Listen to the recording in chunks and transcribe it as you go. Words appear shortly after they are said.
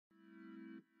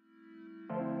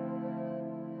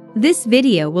This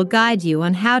video will guide you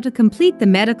on how to complete the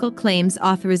Medical Claims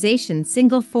Authorization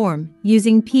single form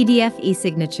using PDF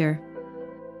e-signature.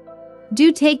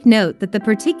 Do take note that the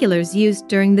particulars used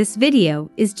during this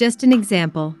video is just an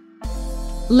example.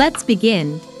 Let's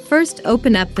begin. First,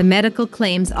 open up the Medical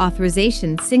Claims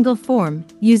Authorization single form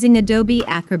using Adobe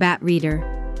Acrobat Reader.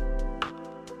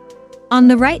 On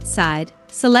the right side,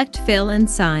 select Fill and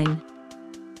Sign.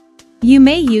 You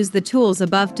may use the tools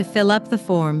above to fill up the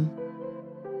form.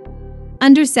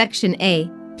 Under Section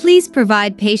A, please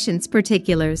provide patient's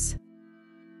particulars.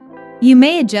 You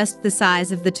may adjust the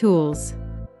size of the tools.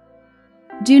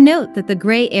 Do note that the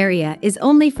gray area is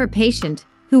only for patient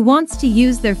who wants to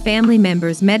use their family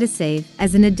member's Medisave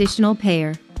as an additional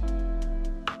payer.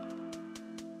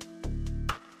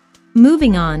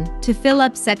 Moving on, to fill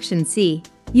up Section C,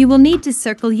 you will need to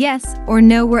circle yes or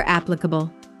no where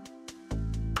applicable.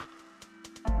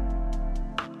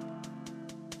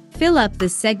 Fill up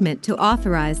this segment to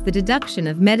authorize the deduction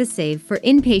of Medisave for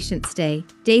inpatient stay,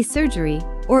 day surgery,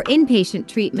 or inpatient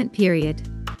treatment period.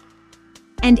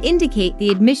 And indicate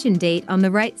the admission date on the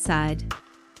right side.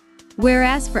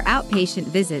 Whereas for outpatient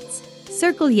visits,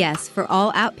 circle yes for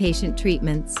all outpatient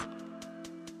treatments.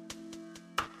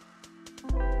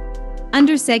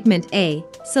 Under Segment A,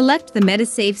 select the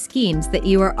Medisave schemes that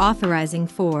you are authorizing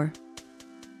for.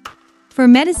 For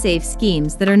Medisave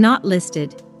schemes that are not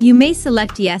listed, you may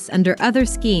select yes under Other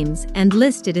Schemes and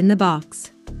list it in the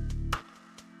box.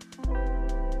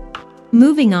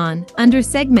 Moving on, under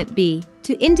Segment B,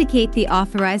 to indicate the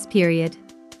authorized period.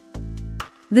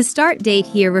 The start date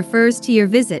here refers to your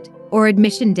visit or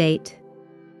admission date.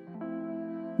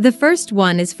 The first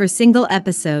one is for single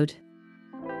episode.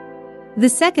 The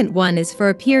second one is for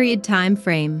a period time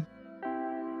frame.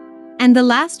 And the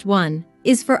last one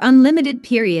is for unlimited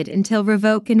period until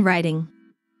revoke in writing.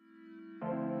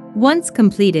 Once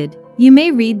completed, you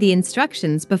may read the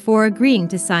instructions before agreeing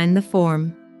to sign the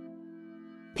form.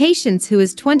 Patients who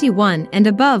is 21 and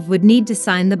above would need to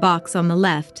sign the box on the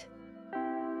left.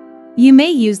 You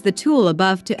may use the tool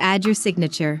above to add your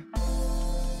signature.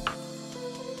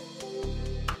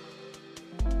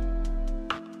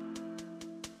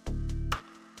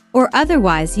 Or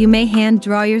otherwise you may hand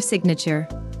draw your signature.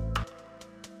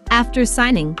 After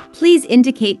signing, please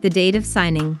indicate the date of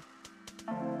signing.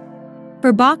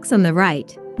 For box on the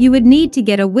right, you would need to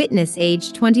get a witness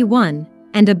age 21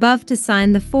 and above to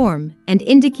sign the form and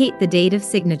indicate the date of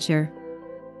signature,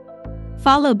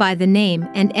 followed by the name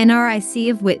and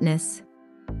NRIC of witness.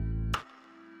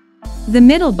 The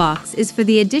middle box is for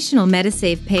the additional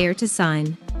Medisave payer to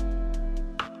sign.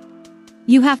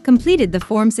 You have completed the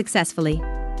form successfully.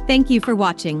 Thank you for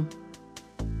watching.